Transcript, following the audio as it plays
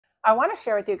I want to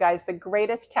share with you guys the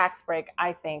greatest tax break,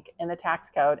 I think, in the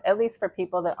tax code, at least for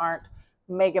people that aren't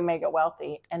mega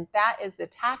wealthy, and that is the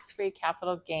tax-free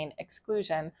capital gain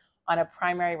exclusion on a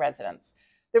primary residence.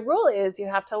 The rule is you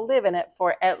have to live in it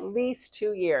for at least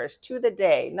 2 years to the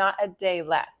day, not a day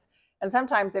less. And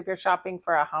sometimes if you're shopping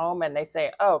for a home and they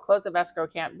say, oh, close of escrow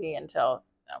can't be until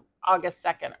August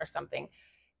 2nd or something,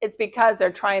 it's because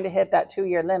they're trying to hit that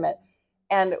 2-year limit.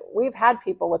 And we've had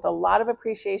people with a lot of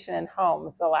appreciation in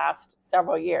homes the last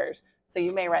several years. So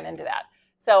you may run into that.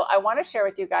 So I want to share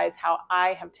with you guys how I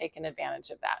have taken advantage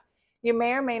of that. You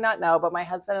may or may not know, but my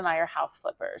husband and I are house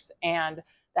flippers. And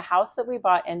the house that we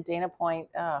bought in Dana Point,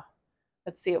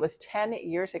 let's see, it was 10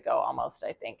 years ago almost,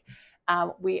 I think.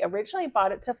 We originally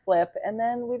bought it to flip, and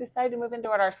then we decided to move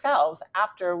into it ourselves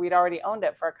after we'd already owned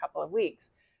it for a couple of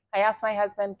weeks. I asked my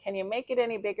husband, can you make it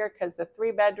any bigger? Because the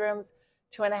 3 bedrooms,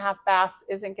 2.5 baths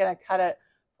isn't going to cut it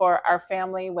for our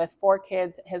family with 4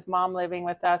 kids, his mom living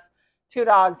with us, 2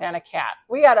 dogs, and a cat.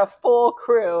 We had a full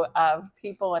crew of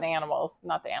people and animals.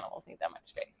 Not the animals need that much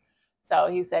space. So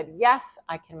he said, yes,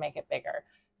 I can make it bigger.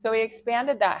 So we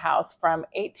expanded that house from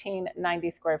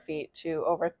 1,890 square feet to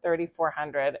over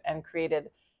 3,400 and created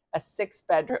a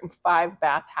 6-bedroom,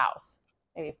 5-bath house,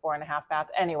 maybe 4.5 bath.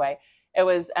 Anyway, it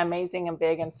was amazing and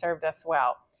big and served us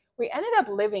well. We ended up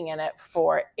living in it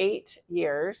for 8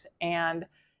 years, and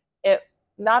it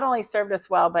not only served us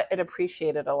well, but it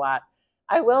appreciated a lot.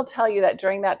 I will tell you that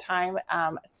during that time,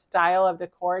 style of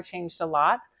decor changed a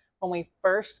lot. When we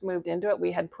first moved into it,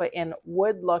 we had put in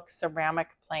wood look ceramic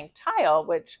plank tile,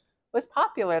 which was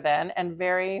popular then and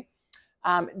very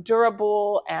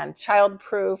durable and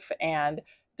child-proof and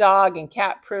dog and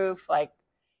cat-proof. Like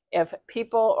if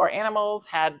people or animals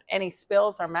had any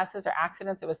spills or messes or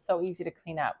accidents, it was so easy to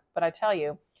clean up. But I tell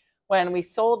you, when we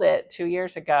sold it 2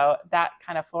 years ago, that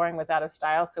kind of flooring was out of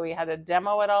style. So we had to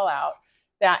demo it all out.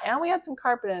 And we had some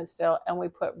carpet in it still, and we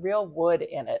put real wood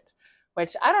in it,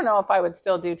 which I don't know if I would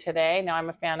still do today. Now I'm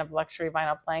a fan of luxury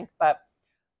vinyl plank, but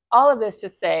all of this to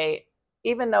say,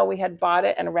 even though we had bought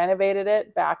it and renovated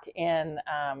it back in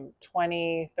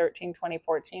 2013,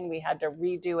 2014, we had to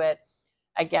redo it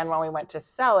again when we went to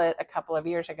sell it a couple of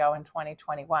years ago in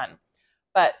 2021.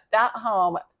 But that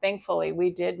home, thankfully, we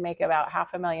did make about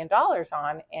 $500,000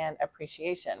 on in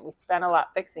appreciation. We spent a lot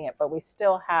fixing it, but we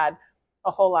still had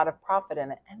a whole lot of profit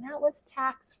in it, and that was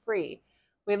tax-free.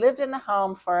 We lived in the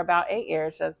home for about 8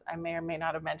 years, as I may or may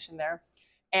not have mentioned there,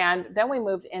 and then we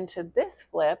moved into this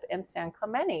flip in San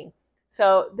Clemente.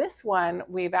 So this one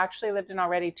we've actually lived in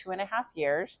already 2.5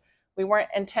 years. We weren't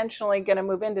intentionally going to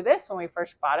move into this when we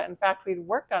first bought it. In fact, we'd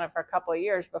worked on it for a couple of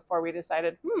years before we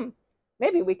decided,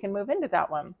 maybe we can move into that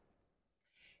one.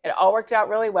 It all worked out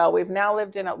really well. We've now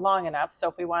lived in it long enough, so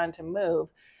if we wanted to move,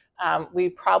 we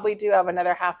probably do have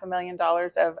another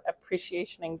 $500,000 of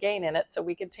appreciation and gain in it, so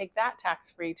we could take that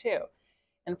tax-free too.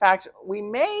 In fact, we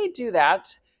may do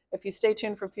that. If you stay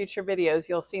tuned for future videos,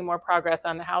 you'll see more progress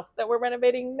on the house that we're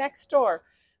renovating next door.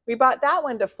 We bought that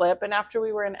one to flip, and after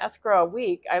we were in escrow a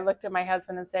week, I looked at my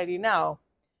husband and said,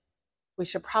 we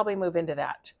should probably move into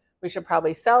that. We should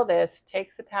probably sell this,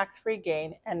 take the tax-free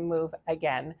gain, and move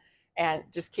again, and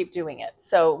just keep doing it.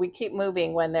 So we keep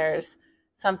moving when there's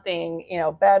something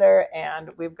better,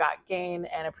 and we've got gain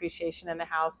and appreciation in the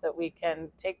house that we can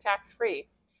take tax-free.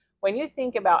 When you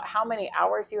think about how many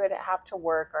hours you would have to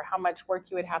work or how much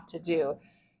work you would have to do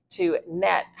to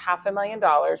net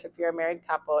 $500,000 if you're a married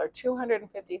couple, or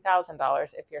 $250,000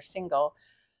 if you're single,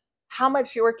 how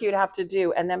much work you'd have to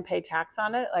do and then pay tax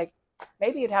on it, like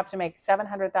maybe you'd have to make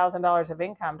 $700,000 of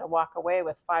income to walk away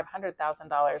with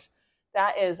 $500,000.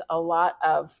 That is a lot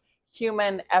of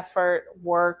human effort,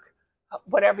 work,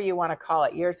 whatever you want to call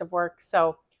it, years of work.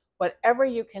 So whatever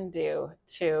you can do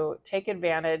to take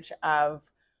advantage of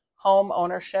home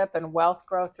ownership and wealth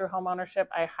growth through home ownership,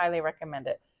 I highly recommend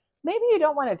it. Maybe you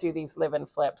don't want to do these live-in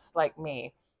flips like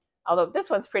me, although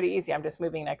this one's pretty easy. I'm just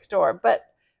moving next door, but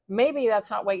maybe that's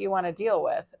not what you want to deal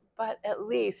with. But at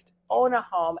least own a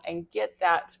home and get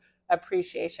that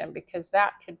appreciation, because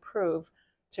that could prove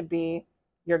to be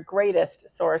your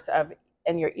greatest source of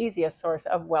and your easiest source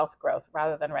of wealth growth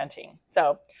rather than renting.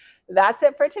 So that's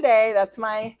it for today. That's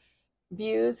my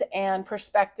views and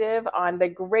perspective on the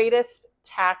greatest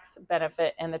tax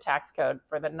benefit in the tax code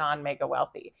for the non-mega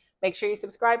wealthy. Make sure you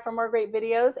subscribe for more great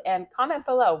videos and comment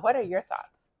below. What are your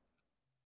thoughts?